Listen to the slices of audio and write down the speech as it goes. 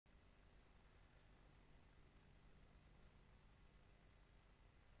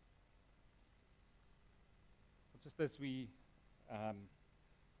just as we,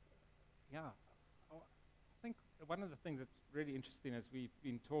 yeah, I think one of the things that's really interesting as we've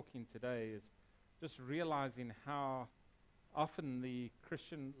been talking today is just realizing how often the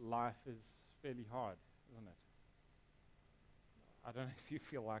Christian life is fairly hard, isn't it? I don't know if you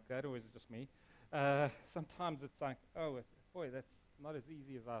feel like that, or is it just me? Sometimes it's like, oh, boy, that's not as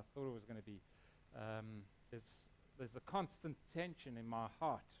easy as I thought it was going to be. There's a constant tension in my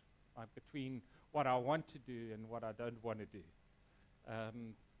heart, like between what I want to do and what I don't want to do. I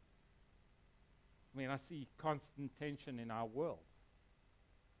mean, I see constant tension in our world.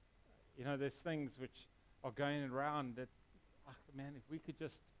 You know, there's things which are going around that, man, if we could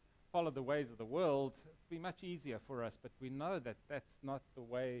just follow the ways of the world, it'd be much easier for us. But we know that that's not the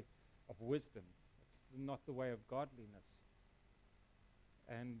way of wisdom. It's not the way of godliness.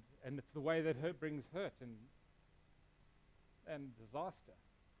 And it's the way that brings hurt and disaster.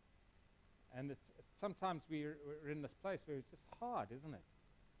 And it's sometimes we're in this place where it's just hard, isn't it?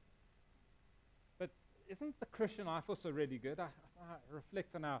 But isn't the Christian life also really good? I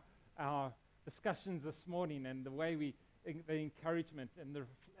reflect on our discussions this morning and the way the encouragement and the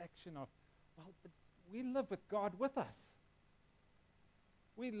reflection of, well, but we live with God with us.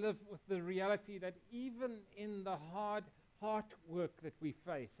 We live with the reality that even in the hard work that we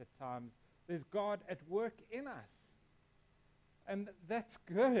face at times, there's God at work in us. And that's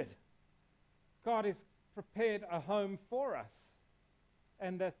good. God has prepared a home for us.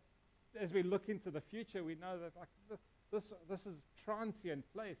 And that as we look into the future, we know that like this is transient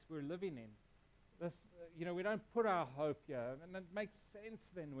place we're living in. This, we don't put our hope here. And it makes sense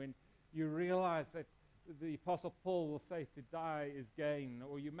then when you realize that the Apostle Paul will say to die is gain.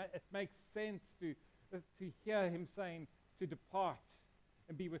 Or it makes sense to hear him saying to depart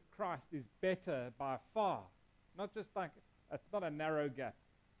and be with Christ is better by far. Not just like, it's not a narrow gap.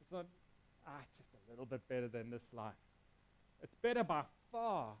 It's not, it's just a little bit better than this life. It's better by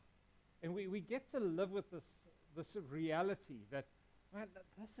far. And we get to live with this reality that, man,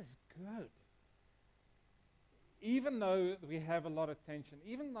 this is good. Even though we have a lot of tension,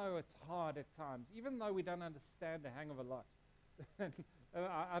 even though it's hard at times, even though we don't understand the hang of a lot.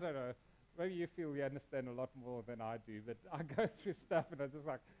 I don't know. Maybe you feel you understand a lot more than I do, but I go through stuff and I'm just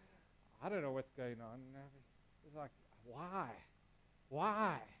like, I don't know what's going on. It's like, why?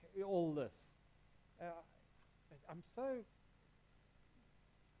 Why all this? I'm so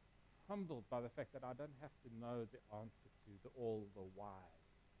humbled by the fact that I don't have to know the answer to all the whys.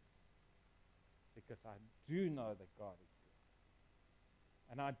 Because I do know that God is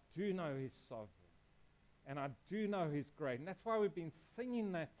good. And I do know He's sovereign. And I do know He's great. And that's why we've been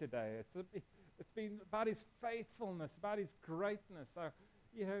singing that today. It's been about His faithfulness, about His greatness. So,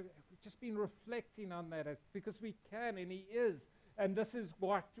 we've just been reflecting on that because we can, and He is. And this is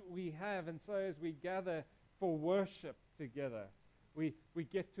what we have. And so as we gather for worship together, we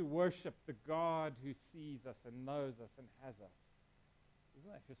get to worship the God who sees us and knows us and has us.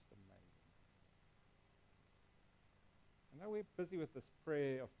 Isn't that just amazing? I know we're busy with this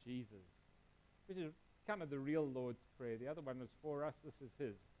prayer of Jesus, which is kind of the real Lord's Prayer. The other one was for us. This is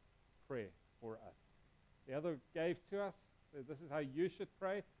His prayer for us. The other gave to us. So this is how you should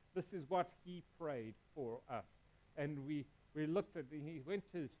pray. This is what He prayed for us. And we looked at, He went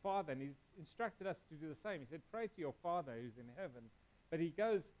to His Father and He's instructed us to do the same. He said, pray to your Father who's in heaven. But He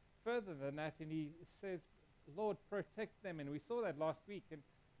goes further than that and He says, Lord, protect them. And we saw that last week. And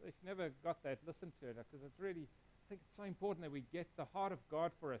if you never got that, listen to it, because it's really, I think it's so important that we get the heart of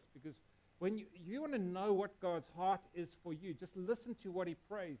God for us, because when you want to know what God's heart is for you, just listen to what He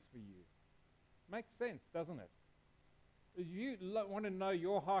prays for you. Makes sense, doesn't it? If you want to know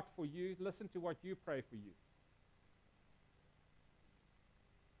your heart for you, listen to what you pray for you.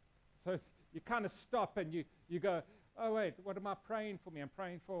 So you kind of stop and you go, oh wait, what am I praying for me? I'm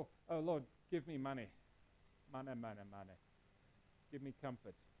praying for, oh Lord, give me money. Money. Give me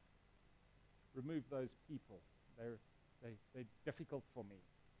comfort. Remove those people. They're difficult for me.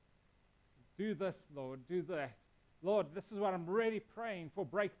 Do this, Lord, do that. Lord, this is what I'm really praying for,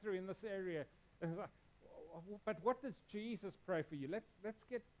 breakthrough in this area. But what does Jesus pray for you? Let's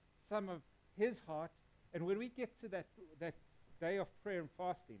get some of His heart. And when we get to that day of prayer and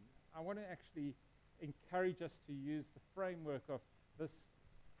fasting, I want to actually encourage us to use the framework of this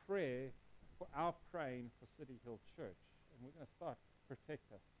prayer for our praying for City Hill Church. And we're going to start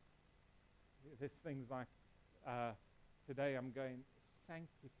Protect Us. There's things like, today I'm going,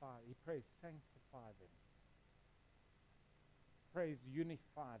 sanctify. He prays, sanctify them. He prays,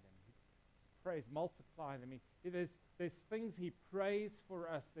 unify them. He prays, multiply them. There's things He prays for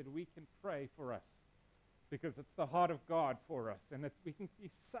us that we can pray for us, because it's the heart of God for us, and we can be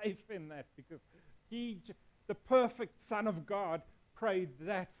safe in that, because The perfect Son of God prayed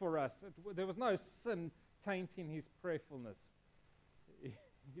that for us. There was no sin tainting his prayerfulness.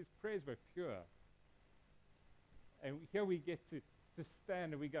 His prayers were pure. And here we get to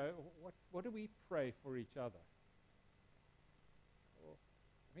stand and we go, what do we pray for each other?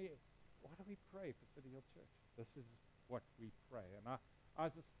 Why do we pray for City Hill Church? This is what we pray. And I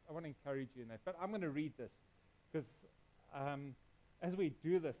want to encourage you in that. But I'm going to read this because as we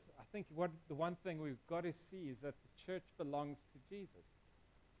do this, I think the one thing we've got to see is that the church belongs to Jesus.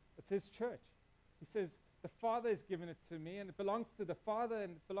 It's his church. He says, the Father has given it to me, and it belongs to the Father,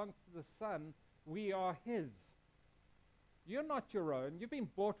 and it belongs to the Son. We are his. You're not your own. You've been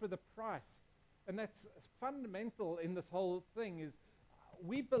bought with a price. And that's fundamental in this whole thing is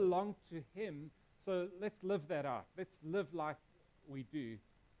we belong to him, so let's live that out. Let's live like we do.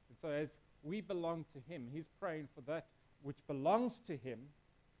 And so as we belong to him, he's praying for that which belongs to him,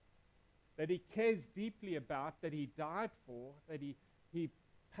 that he cares deeply about, that he died for, that he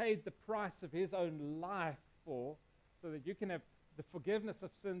paid the price of his own life for, so that you can have the forgiveness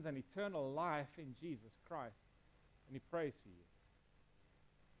of sins and eternal life in Jesus Christ. And he prays for you.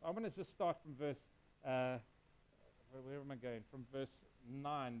 I want to just start from verse, where am I going? From verse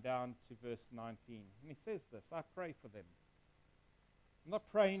 9 down to verse 19. And he says this, I pray for them. I'm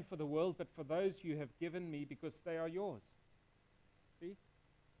not praying for the world, but for those you have given me because they are yours. See?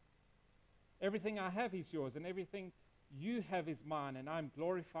 Everything I have is yours, and everything you have is mine, and I'm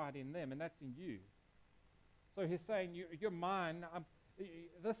glorified in them, and that's in you. So he's saying, you're mine.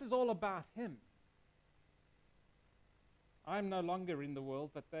 This is all about him. I'm no longer in the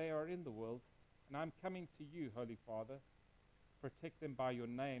world, but they are in the world, and I'm coming to you, Holy Father. Protect them by your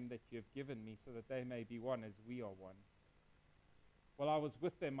name that you have given me, so that they may be one as we are one. While I was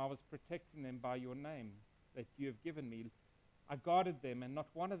with them, I was protecting them by your name that you have given me. I guarded them, and not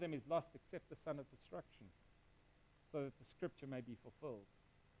one of them is lost except the son of destruction, so that the scripture may be fulfilled.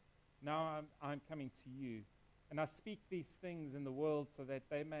 Now I'm coming to you, and I speak these things in the world so that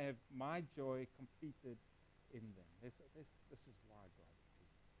they may have my joy completed in them. This is why God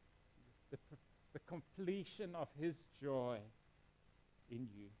is here. The completion of his joy in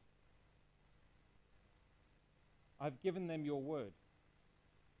you. I've given them your word.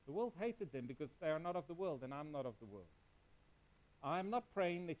 The world hated them because they are not of the world, and I'm not of the world. I am not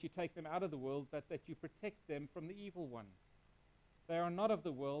praying that you take them out of the world, but that you protect them from the evil one. They are not of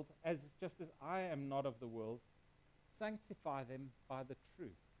the world, just as I am not of the world. Sanctify them by the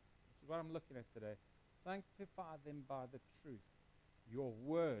truth. This is what I'm looking at today. Sanctify them by the truth. Your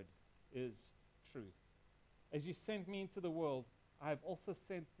word is truth. As you sent me into the world, I have also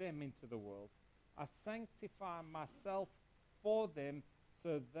sent them into the world. I sanctify myself for them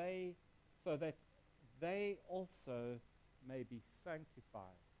so that they also may be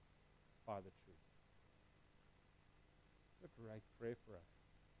sanctified by the truth. What a great prayer for us.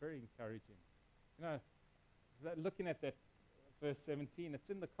 Very encouraging. You know, looking at that verse 17, it's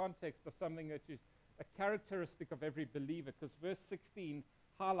in the context of something that is a characteristic of every believer, because verse 16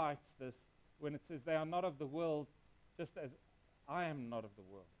 highlights this when it says they are not of the world, just as I am not of the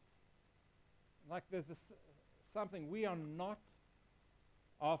world. Like there's something, we are not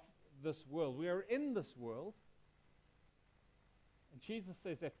of this world. We are in this world. And Jesus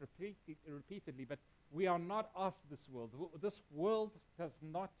says that repeatedly, but we are not of this world. This world does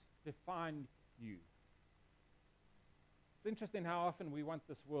not define you. It's interesting how often we want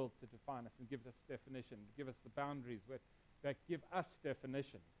this world to define us and give us definition, give us the boundaries that give us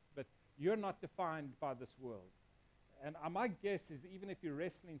definition. But you're not defined by this world. And my guess is even if you're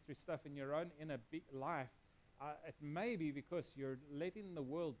wrestling through stuff in your own inner life, it may be because you're letting the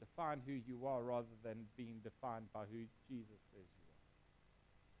world define who you are rather than being defined by who Jesus says you are.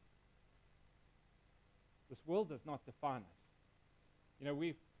 This world does not define us. You know,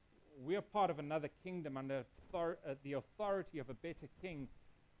 we are part of another kingdom under the authority of a better king,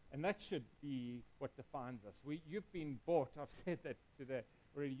 and that should be what defines us. You've been bought. I've said that today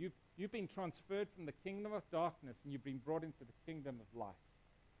already. You've been transferred from the kingdom of darkness, and you've been brought into the kingdom of light,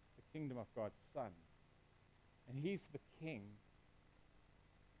 the kingdom of God's Son. And he's the king.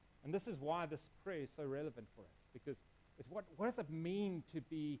 And this is why this prayer is so relevant for us, because it's what does it mean to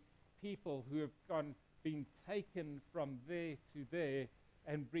be people who have been taken from there to there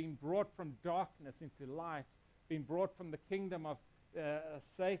and been brought from darkness into light, been brought from the kingdom of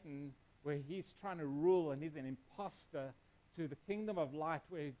Satan, where he's trying to rule and he's an imposter, to the kingdom of light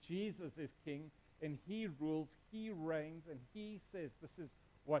where Jesus is king and he rules, he reigns, and he says this is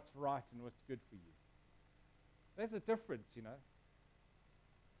what's right and what's good for you. There's a difference, you know.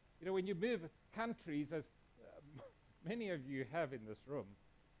 You know, when you move countries, as many of you have in this room,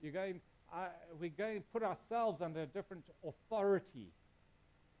 you're going, we're going to put ourselves under a different authority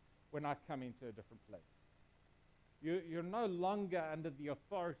when I come into a different place. You're no longer under the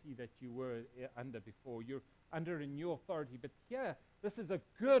authority that you were under before. You're under a new authority. But here, this is a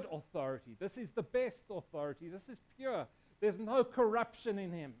good authority. This is the best authority. This is pure. There's no corruption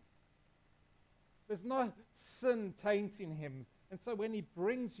in him. There's no sin tainting him. And so when he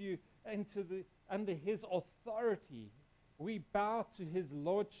brings you under his authority, we bow to his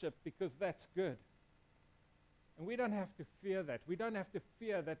lordship because that's good. And we don't have to fear that. We don't have to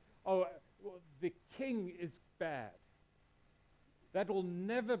fear that, the king is bad. That will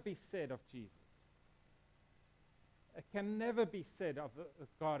never be said of Jesus. It can never be said of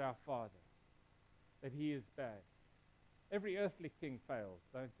God our Father, that he is bad. Every earthly king fails,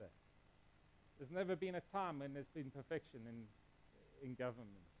 don't they? There's never been a time when there's been perfection in government,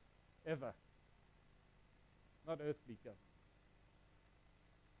 ever. Not earthly government.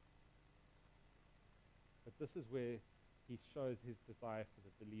 But this is where he shows his desire for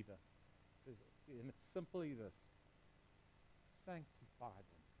the believer. He says, and it's simply this: sanctify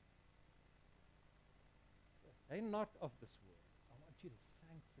them. They're not of this world. I want you to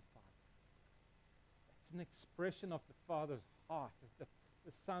sanctify them. It's an expression of the Father's heart, of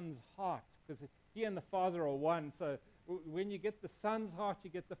the Son's heart, because he and the Father are one. So when you get the Son's heart, you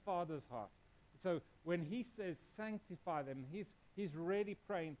get the Father's heart. So when he says sanctify them, he's really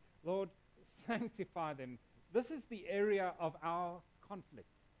praying, Lord, sanctify them. This is the area of our conflict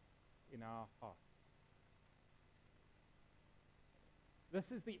in our hearts. This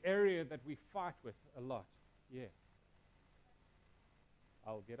is the area that we fight with a lot. Yeah.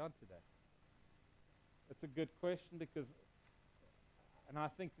 I'll get onto that. It's a good question because, and I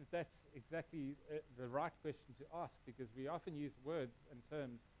think that's exactly the right question to ask, because we often use words and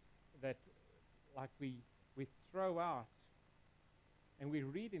terms that like we throw out and we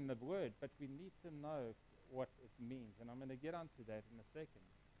read in the word, but we need to know what it means. And I'm going to get onto that in a second.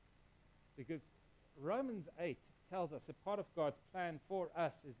 Because Romans 8 tells us a part of God's plan for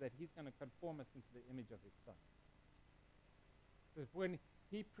us is that he's going to conform us into the image of his Son. So when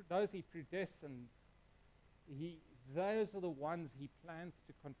those he predestined, those are the ones he plans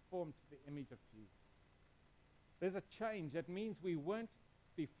to conform to the image of Jesus. There's a change. That means we weren't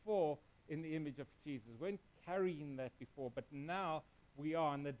before in the image of Jesus. We weren't carrying that before, but now we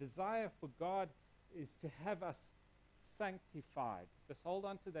are. And the desire for God is to have us sanctified. Just hold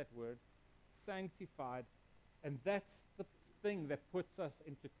on to that word, sanctified. And that's the thing that puts us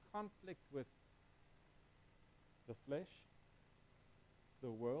into conflict with the flesh, the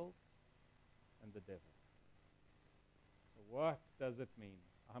world, and the devil. So what does it mean?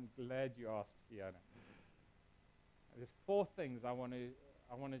 I'm glad you asked, Fiona. There's 4 things I want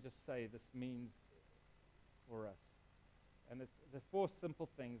to just say this means for us. And it's the 4 simple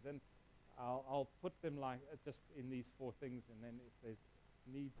things. And I'll put them like just in these 4 things, and then if there's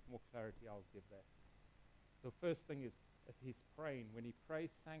needs more clarity, I'll give that. The first thing is that he's praying. When he prays,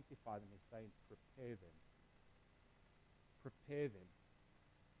 sanctify them, he's saying, prepare them. Prepare them.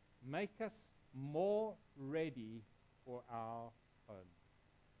 Make us more ready for our home.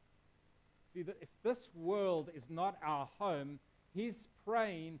 See, if this world is not our home, he's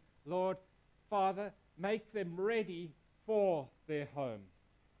praying, Lord, Father, make them ready for their home.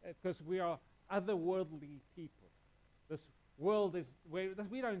 Because we are otherworldly people. This world is where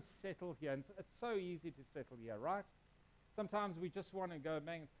we don't settle here. And it's so easy to settle here, right? Sometimes we just want to go,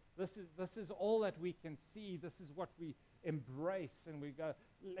 man, this is all that we can see. This is what we embrace. And we go,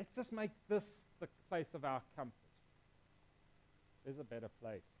 let's just make this the place of our comfort. There's a better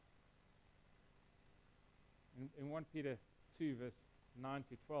place. In 1 Peter 2, verse 9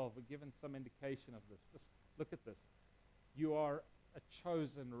 to 12, we're given some indication of this. Just look at this. You are a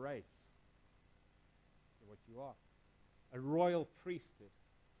chosen race. That's what you are. A royal priesthood,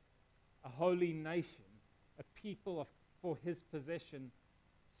 a holy nation, a people for his possession,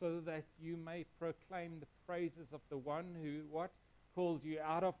 so that you may proclaim the praises of the one who, what? Called you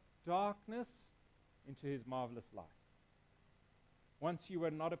out of darkness into his marvelous light. Once you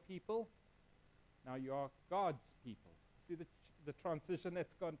were not a people, now you are God's people. See the transition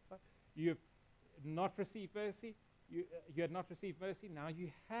that's gone. You've not received mercy. You had not received mercy. Now you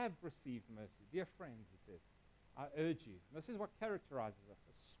have received mercy. Dear friends, he says, I urge you. This is what characterizes us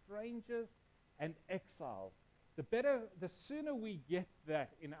as strangers and exiles. The sooner we get that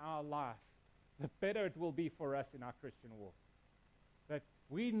in our life, the better it will be for us in our Christian walk. That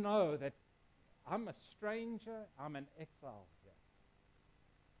we know that I'm a stranger, I'm an exile here.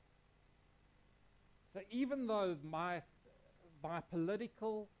 So even though my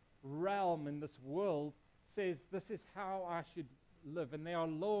political realm in this world says this is how I should live, and there are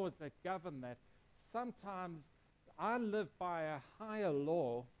laws that govern that. Sometimes I live by a higher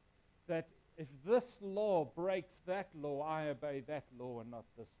law that if this law breaks that law, I obey that law and not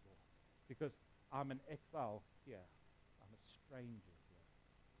this law. Because I'm an exile here. I'm a stranger here.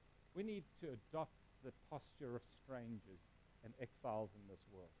 We need to adopt the posture of strangers and exiles in this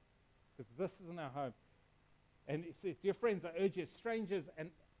world. Because this isn't our home. And it says, dear friends, I urge you, strangers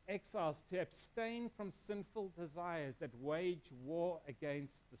and exiles, to abstain from sinful desires that wage war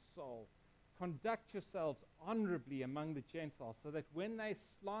against the soul. Conduct yourselves honorably among the Gentiles, so that when they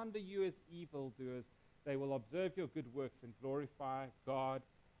slander you as evildoers, they will observe your good works and glorify God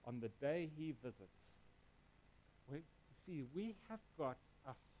on the day he visits. We have got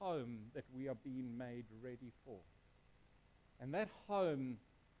a home that we are being made ready for. And that home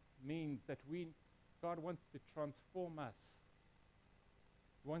means that God wants to transform us.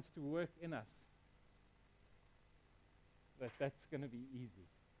 He wants to work in us. That's going to be easy.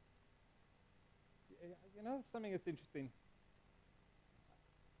 You know something that's interesting?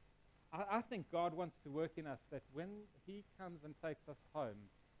 I think God wants to work in us that when he comes and takes us home,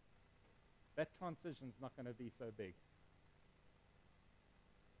 that transition's not going to be so big.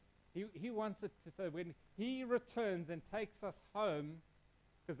 He wants it to, so when he returns and takes us home,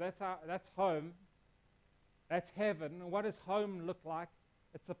 because that's home, that's heaven. And what does home look like?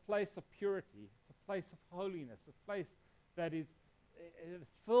 It's a place of purity. It's a place of holiness. A place that is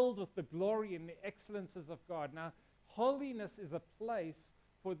filled with the glory and the excellences of God. Now, holiness is a place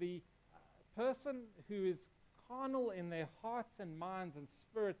for the person who is carnal in their hearts and minds and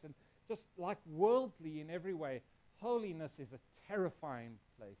spirits and just like worldly in every way. Holiness is a terrifying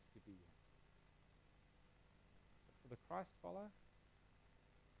place to be in. But for the Christ follower,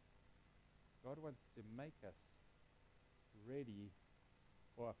 God wants to make us ready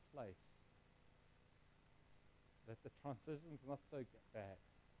for a place that the transition's not so bad.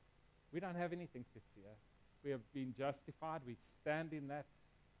 We don't have anything to fear. We have been justified. We stand in that.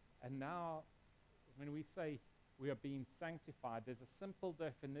 And now, when we say we are being sanctified, there's a simple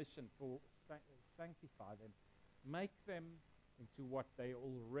definition for sanctify them. Make them into what they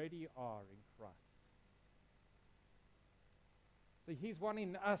already are in Christ. So he's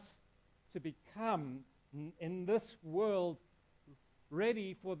wanting us to become, in this world,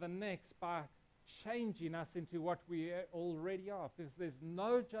 ready for the next by changing us into what we already are. Because there's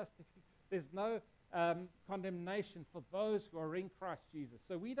no condemnation for those who are in Christ Jesus.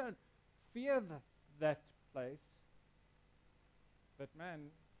 So we don't fear that place. But man,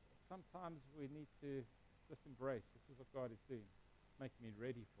 sometimes we need to just embrace this is what God is doing, make me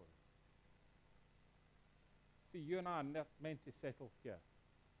ready for it. See, you and I are not meant to settle here.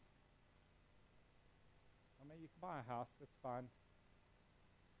 I mean, you can buy a house, that's fine.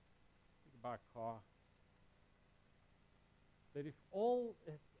 You can buy a car. But if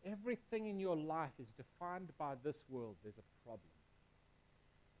everything in your life is defined by this world, there's a problem.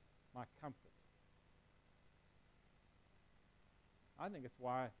 My comfort. I think it's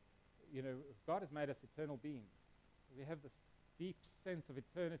why, God has made us eternal beings. We have this deep sense of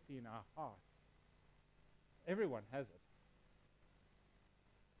eternity in our hearts. Everyone has it.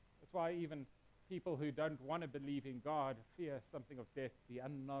 That's why even people who don't want to believe in God fear something of death, the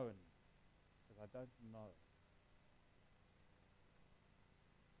unknown, because I don't know.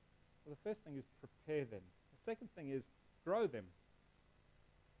 So the first thing is prepare them. The second thing is grow them.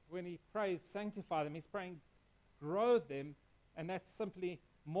 When he prays sanctify them, he's praying grow them, and that's simply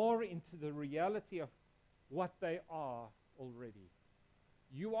more into the reality of what they are already.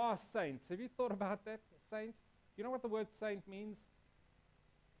 You are saints. Have you thought about that, saint? You know what the word saint means?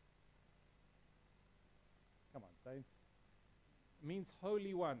 Come on, saints. It means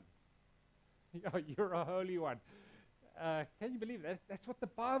holy ones. You're a holy one. Can you believe that? That's what the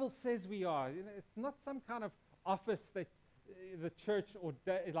Bible says we are. It's not some kind of office that the church or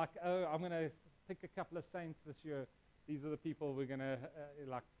I'm going to pick a couple of saints this year. These are the people we're going to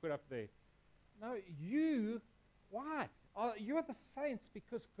put up there. No, why? You're the saints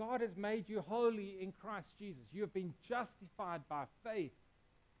because God has made you holy in Christ Jesus. You have been justified by faith.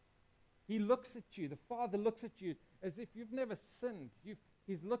 He looks at you. The Father looks at you as if you've never sinned.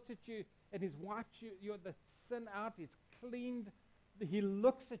 He's looked at you and he's wiped the sin out. He's cleaned. He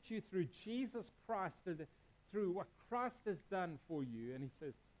looks at you through Jesus Christ, through what Christ has done for you, and he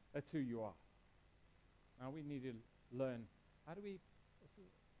says, that's who you are. Now we need to learn. This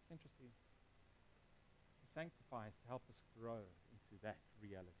is interesting. To sanctify is to help us grow into that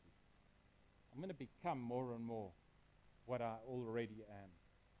reality. I'm going to become more and more what I already am.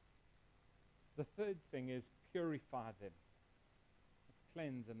 The third thing is purify them. It's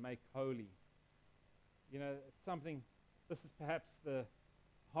cleanse and make holy. It's something This is perhaps the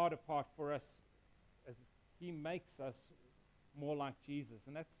harder part for us, as he makes us more like Jesus.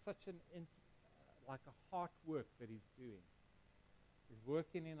 And that's such like a heart work that he's doing. He's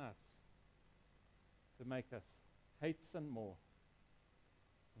working in us to make us hate sin more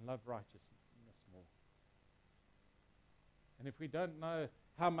and love righteousness more. And if we don't know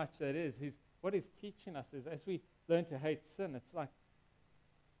how much that is, what he's teaching us is, as we learn to hate sin, it's like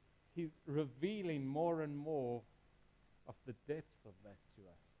he's revealing more and more of the depth of that to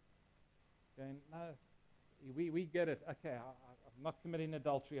us. Going, no, we get it. Okay, I'm not committing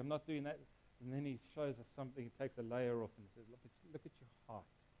adultery. I'm not doing that. And then he shows us something. He takes a layer off and says, look at your heart.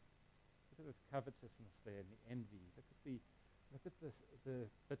 Look at this covetousness there and the envy. Look at the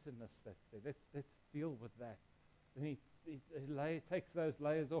bitterness that's there. Let's deal with that. Then he takes those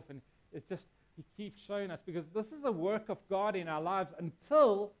layers off, and he keeps showing us, because this is a work of God in our lives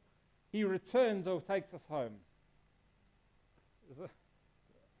until he returns or takes us home.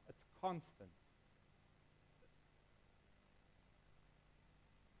 It's constant.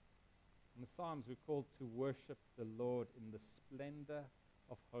 In the Psalms, we're called to worship the Lord in the splendor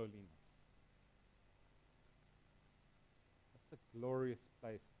of holiness. That's a glorious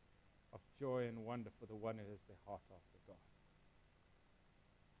place of joy and wonder for the one who has their heart after God.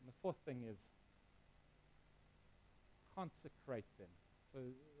 And the fourth thing is consecrate them. So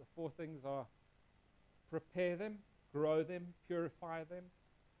the four things are prepare them, grow them, purify them.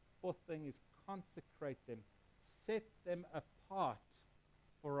 Fourth thing is consecrate them. Set them apart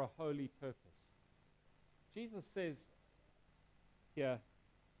for a holy purpose. Jesus says here,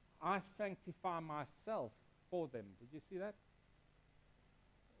 I sanctify myself for them. Did you see that?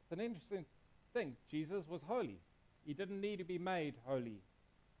 It's an interesting thing. Jesus was holy. He didn't need to be made holy.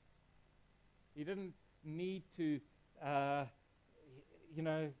 He didn't need to,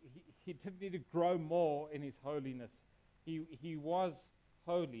 he didn't need to grow more in his holiness. He was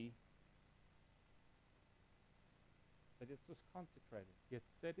holy, but it was consecrated. He had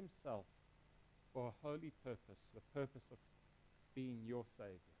set himself for a holy purpose, the purpose of being your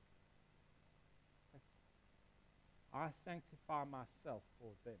Savior. I sanctify myself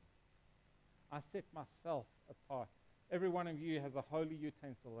for them. I set myself apart. Every one of you has a holy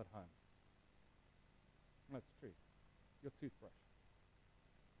utensil at home. That's true. Your toothbrush.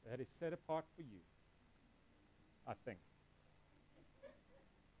 That is set apart for you, I think.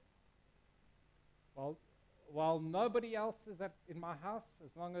 While nobody else is in my house,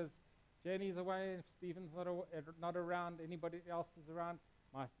 as long as Jenny's away, if Stephen's not around, anybody else is around,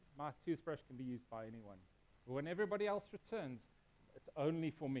 my toothbrush can be used by anyone. But when everybody else returns, it's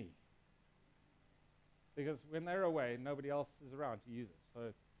only for me. Because when they're away, nobody else is around to use it. So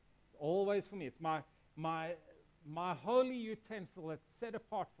it's always for me. It's my holy utensil that's set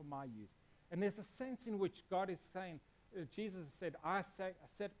apart for my use. And there's a sense in which God is saying, Jesus said, I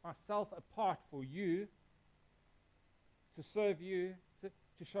set myself apart for you, to serve you,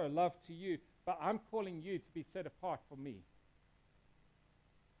 to show love to you, but I'm calling you to be set apart for me.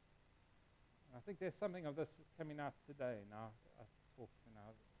 And I think there's something of this coming out today in our talks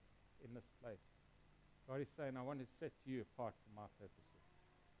in this place. God is saying, I want to set you apart for my purposes.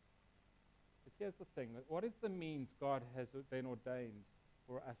 But here's the thing, what is the means God has then ordained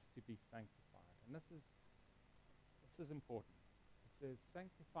for us to be sanctified? And this is important. It says,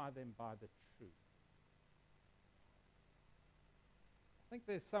 sanctify them by the truth. I think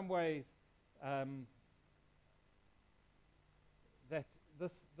there's some ways that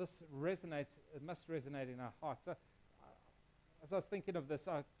this resonates, it must resonate in our hearts. So, as I was thinking of this,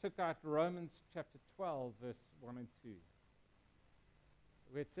 I took out Romans chapter 12, verse 1 and 2,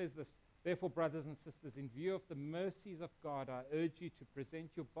 where it says this, therefore, brothers and sisters, in view of the mercies of God, I urge you to present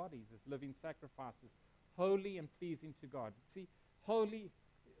your bodies as living sacrifices, holy and pleasing to God. See, holy,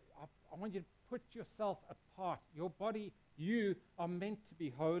 I want you to put yourself apart. Your body, you are meant to be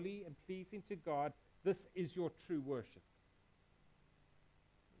holy and pleasing to God. This is your true worship.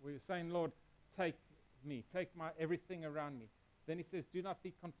 We're saying, Lord, take me, take my everything around me. Then he says, do not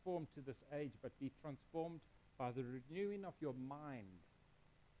be conformed to this age, but be transformed by the renewing of your mind,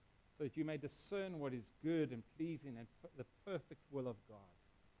 so that you may discern what is good and pleasing and the perfect will of God.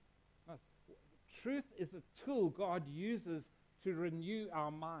 Now, truth is a tool God uses to renew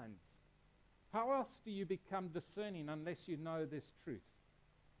our minds. How else do you become discerning unless you know this truth?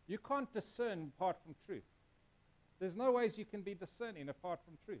 You can't discern apart from truth. There's no ways you can be discerning apart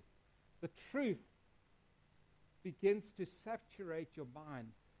from truth. The truth begins to saturate your mind,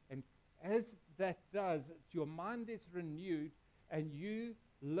 and as that does, your mind is renewed, and you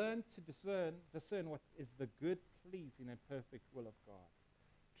learn to discern what is the good, pleasing, and perfect will of God.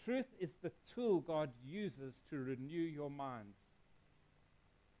 Truth is the tool God uses to renew your minds.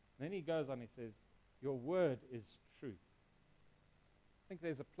 Then he goes on, he says, your word is truth. I think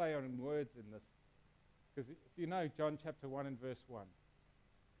there's a play on words in this. Because if you know John chapter 1 and verse 1,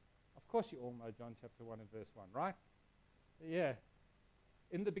 of course you all know John chapter 1 and verse 1, right? Yeah.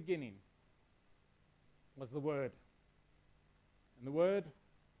 In the beginning was the Word. And the Word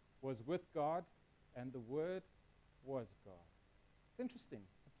was with God, and the Word was God. It's interesting.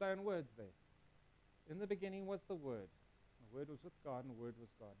 It's a play on words there. In the beginning was the Word. The Word was with God, and the Word was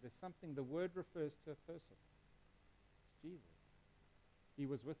God. There's something, the Word refers to a person. It's Jesus. He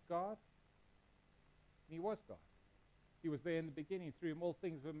was with God, and he was God. He was there in the beginning. Through him all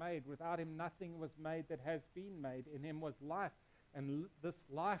things were made. Without him nothing was made that has been made. In him was life, and this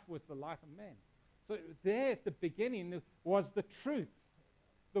life was the life of man. So there at the beginning was the truth,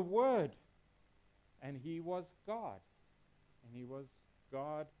 the Word. And he was God. And he was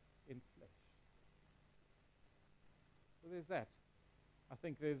God in flesh. So there's that. I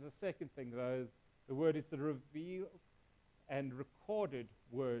think there's a second thing, though. The Word is the revealed and recorded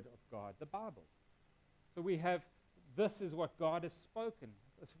Word of God, the Bible. So we have, this is what God has spoken.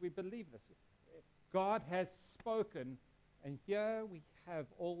 We believe this. God has spoken, and here we have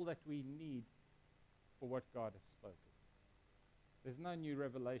all that we need for what God has spoken. There's no new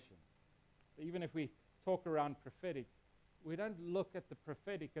revelation. Even if we talk around prophetic, we don't look at the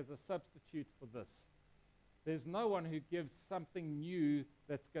prophetic as a substitute for this. There's no one who gives something new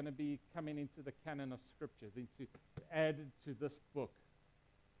that's going to be coming into the canon of Scripture, added to this book.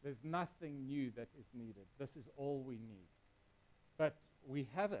 There's nothing new that is needed. This is all we need. But we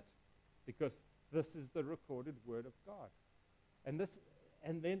have it because this is the recorded Word of God. And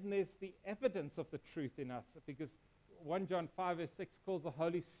then there's the evidence of the truth in us, because 1 John 5 verse 6 calls the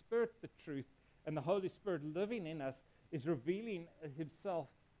Holy Spirit the truth, and the Holy Spirit living in us is revealing himself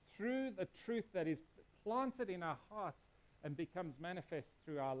through the truth that is planted in our hearts and becomes manifest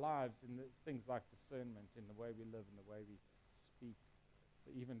through our lives in the things like discernment, in the way we live, in the way we speak.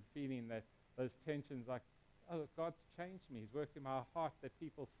 So even feeling that those tensions like, oh, God's changed me. He's worked in my heart, that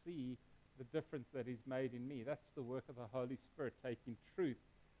people see the difference that he's made in me. That's the work of the Holy Spirit, taking truth,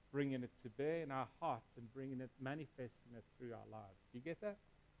 bringing it to bear in our hearts and bringing it, manifesting it through our lives. Do you get that?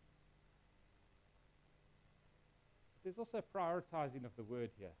 There's also prioritizing of the word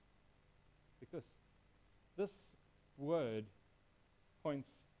here, because this word points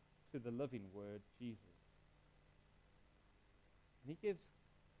to the living word, Jesus. And he gives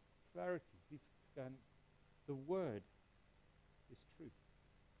clarity. He's going, the word is truth.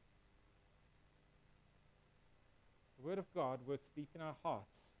 The word of God works deep in our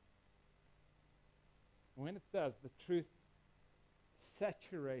hearts. And when it does, the truth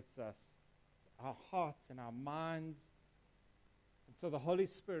saturates us, our hearts and our minds. And so the Holy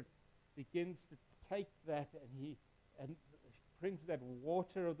Spirit begins to take that, and brings that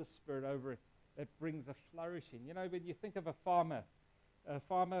water of the Spirit over it that brings a flourishing. You know, when you think of a farmer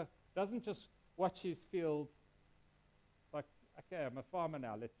doesn't just watch his field like, okay, I'm a farmer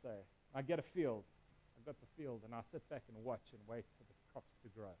now, let's say. I get a field. I've got the field, and I sit back and watch and wait for the crops to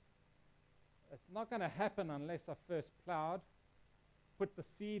grow. It's not going to happen unless I first plowed, put the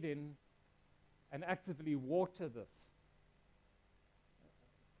seed in, and actively water this.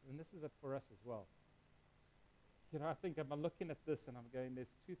 And this is it for us as well. You know, I think I'm looking at this and I'm going,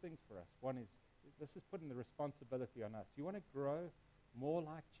 there's two things for us. One is, this is putting the responsibility on us. You want to grow more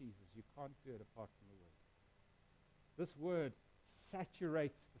like Jesus, you can't do it apart from the Word. This Word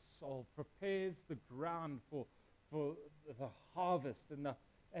saturates the soul, prepares the ground for the harvest.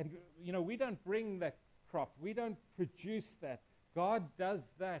 And you know, we don't bring that crop. We don't produce that. God does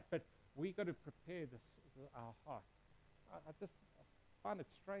that, but we got to prepare our hearts. I just find it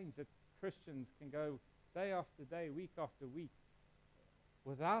strange that Christians can go day after day, week after week,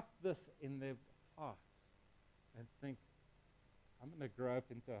 without this in their hearts, and think, I'm going to grow up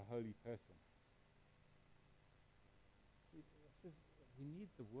into a holy person. See, we need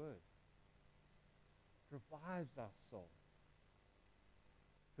the Word. It revives our soul.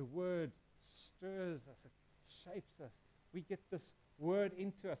 The Word stirs us, it shapes us. We get this Word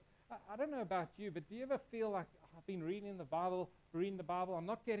into us. I don't know about you, but do you ever feel like, I've been reading the Bible, I'm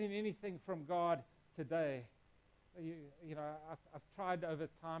not getting anything from God today? You know, I've tried over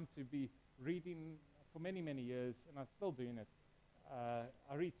time to be reading for many, many years, and I'm still doing it.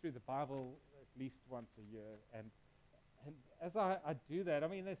 I read through the Bible at least once a year, and as I do that, I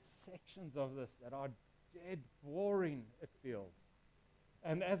mean, there's sections of this that are dead boring, it feels.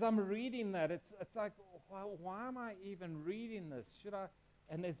 And as I'm reading that, it's like, why am I even reading this? Should I?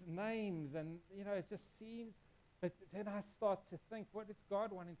 And there's names, and you know, it just seems. But then I start to think, what is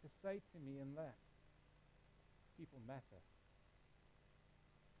God wanting to say to me in that? People matter.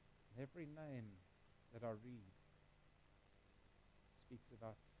 And every name that I read speaks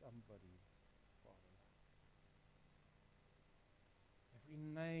about somebody Father loves. Every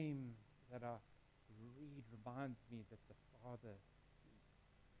name that I read reminds me that the Father sees.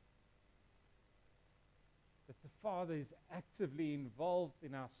 That the Father is actively involved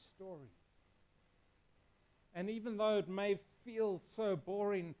in our story. And even though it may feel so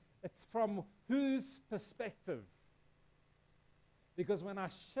boring, it's from whose perspective? Because when I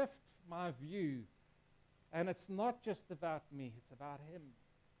shift my view, and it's not just about me, it's about Him,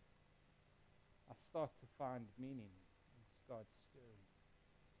 I start to find meaning in God's story.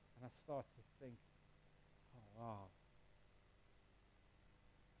 And I start to think, oh wow,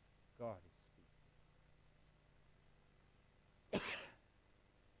 God is speaking.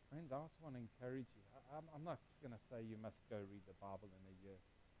 Friends, I just want to encourage you. I'm not just going to say you must go read the Bible in a year,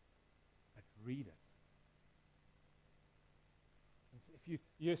 but read it. If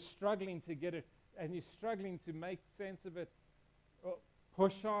you're struggling to get it, and you're struggling to make sense of it,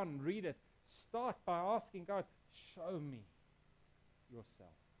 push on, read it. Start by asking God, show me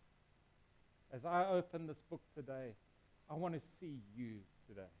yourself. As I open this book today, I want to see you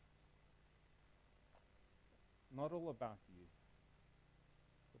today. It's not all about you.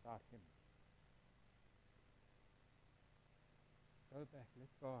 It's about Him. Go back, let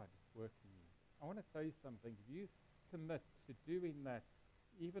God work in you. I want to tell you something. If you commit to doing that,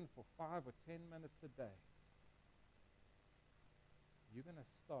 even for 5 or 10 minutes a day, you're going to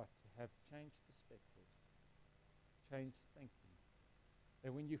start to have changed perspectives, changed thinking.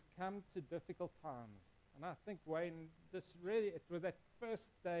 That when you've come to difficult times, and I think Wayne, it was that first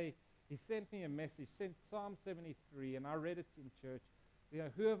day, he sent me a message, sent Psalm 73, and I read it in church.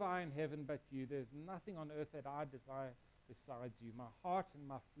 Who have I in heaven but you? There's nothing on earth that I desire besides you. My heart and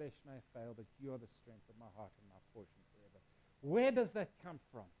my flesh may fail, but you are the strength of my heart and my portion forever. Where does that come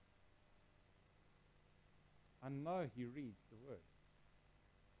from? I know he reads the Word.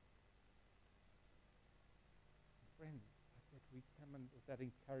 Friends, I said we come in with that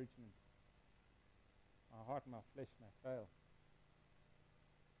encouragement. My heart and my flesh may fail.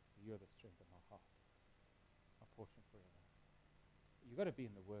 You are the strength of my heart, my portion forever. You've got to be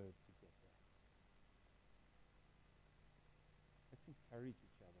in the Word to get there. Let's encourage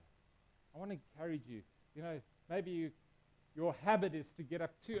each other. I want to encourage you. Maybe your habit is to get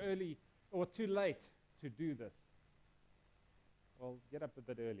up too early or too late to do this. Well, get up a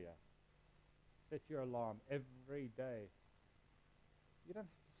bit earlier. Set your alarm every day. You don't have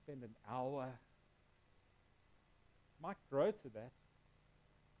to spend an hour. Might grow to that.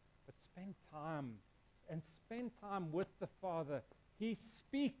 But spend time. And spend time with the Father. He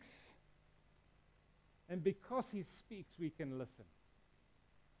speaks. And because He speaks, we can listen.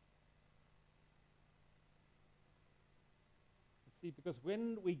 You see, because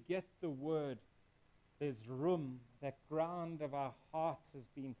when we get the Word, there's room. That ground of our hearts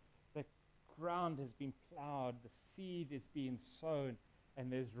that ground has been plowed. The seed is being sown.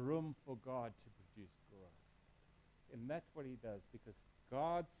 And there's room for God to produce growth. And that's what He does, because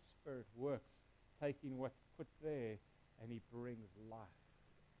God's Spirit works, taking what's put there, and He brings life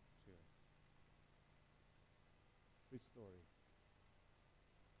to it. True story.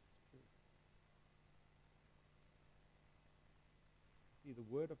 It's true. See, the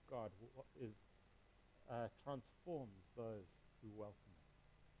Word of God transforms those who welcome it.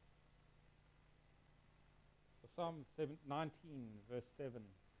 So Psalm 19, verse 7,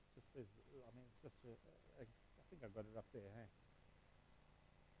 just says, it's just I think I got it up there, hey?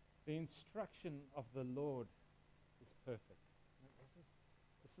 The instruction of the Lord is perfect.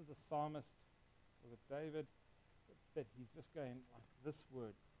 This is the psalmist, was it David? That he's just going like this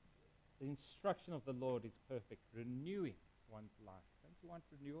word. The instruction of the Lord is perfect, renewing one's life. Don't you want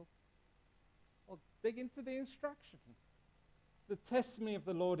renewal? Well, dig into the instruction. The testimony of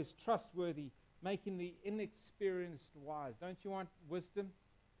the Lord is trustworthy, making the inexperienced wise. Don't you want wisdom?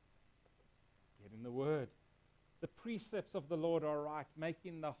 Get in the Word. The precepts of the Lord are right,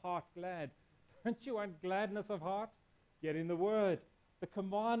 making the heart glad. Don't you want gladness of heart? Get in the Word. The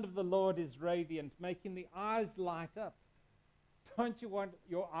command of the Lord is radiant, making the eyes light up. Don't you want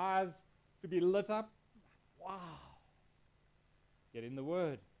your eyes to be lit up? Wow. Get in the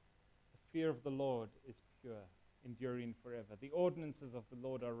Word. The fear of the Lord is pure, enduring forever. The ordinances of the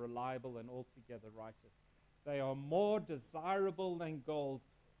Lord are reliable and altogether righteous. They are more desirable than gold,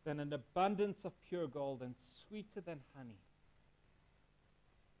 than an abundance of pure gold, and sweeter than honey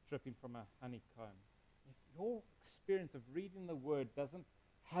dripping from a honeycomb. If your experience of reading the Word doesn't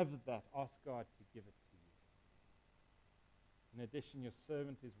have that, ask God to give it to you. In addition, your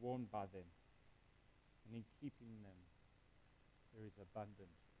servant is warned by them, and in keeping them, there is abundant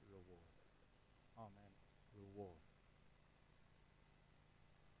reward. Amen. Reward.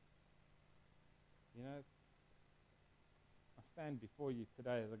 You know, I stand before you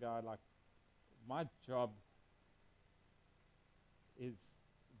today as a guy like, my job is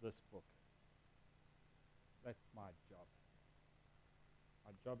this book. That's my job.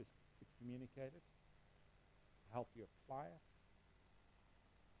 My job is to communicate it, help you apply it.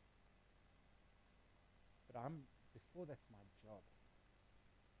 But before that's my job.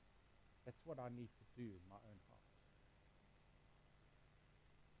 That's what I need to do in my own heart.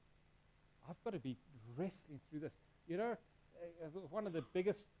 I've got to be wrestling through this. You know, one of the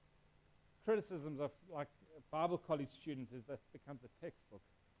biggest criticisms of like Bible college students is that it becomes a textbook.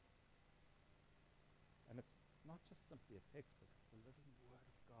 And it's not just simply a textbook, it's the living Word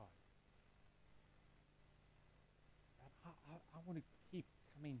of God. And I want to keep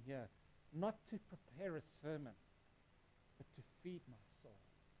coming here, not to prepare a sermon, but to feed my soul.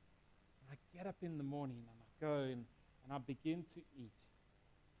 And I get up in the morning and I go and I begin to eat.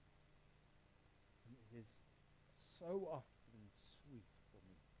 And it is so often sweet for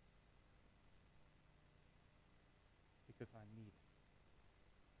me because I need it.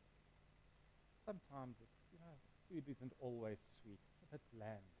 Sometimes food isn't always sweet. It's a bit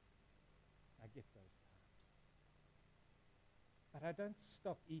bland. I get those times. But I don't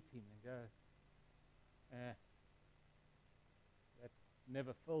stop eating and go, that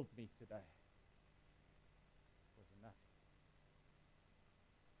never filled me today. It was enough.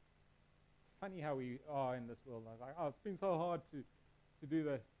 Funny how we are in this world. I was like, it's been so hard to do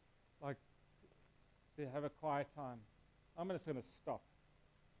this, like to have a quiet time. I'm just going to stop.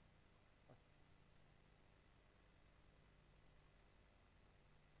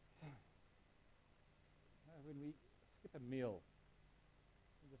 When we skip a meal,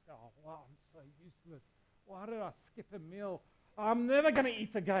 we just go, oh, wow, I'm so useless. Why did I skip a meal? I'm never going to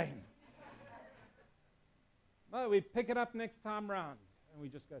eat again. No, we pick it up next time round, and we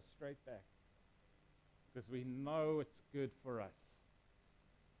just go straight back because we know it's good for us.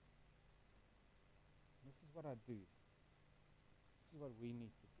 This is what I do. This is what we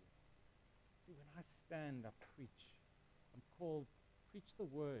need to do. See, when I stand, I preach. I'm called, preach the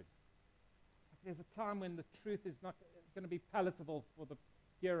word. There's a time when the truth is not going to be palatable for the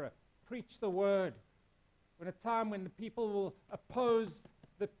hearer. Preach the word. When a time when the people will oppose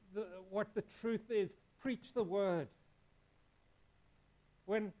what the truth is, preach the word.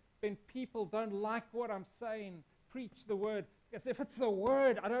 When people don't like what I'm saying, preach the word. Because if it's the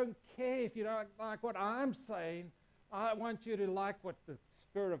word, I don't care if you don't like what I'm saying. I want you to like what the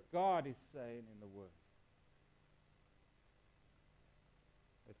Spirit of God is saying in the word.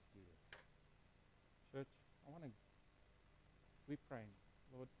 Let's do this. Church, we're praying,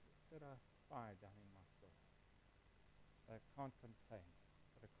 Lord, set a fire down in my soul that I can't contain,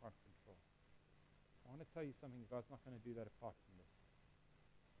 that I can't control. I want to tell you something, God's not going to do that apart from this.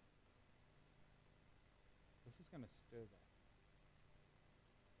 This is going to stir that.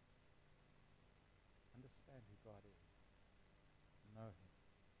 Understand who God is. Know Him.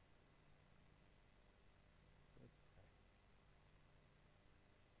 Let's pray.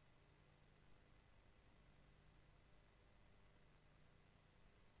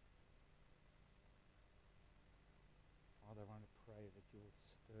 Father, I want to pray that you will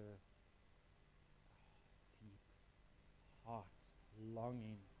stir deep heart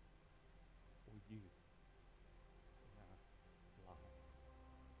longing for you in our lives.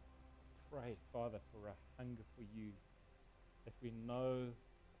 Pray, Father, for a hunger for you, that we know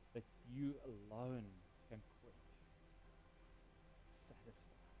that you alone can quench,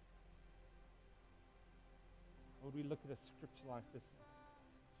 satisfy. Lord, we look at a scripture like this,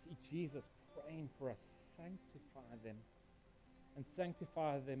 see Jesus praying for us, sanctify them, and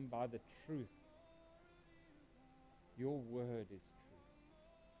sanctify them by the truth. Your word is true.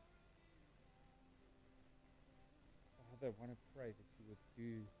 Father, I want to pray that you would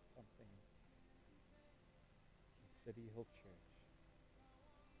do something in City Hill Church,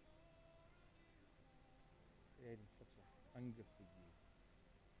 creating such a hunger for you.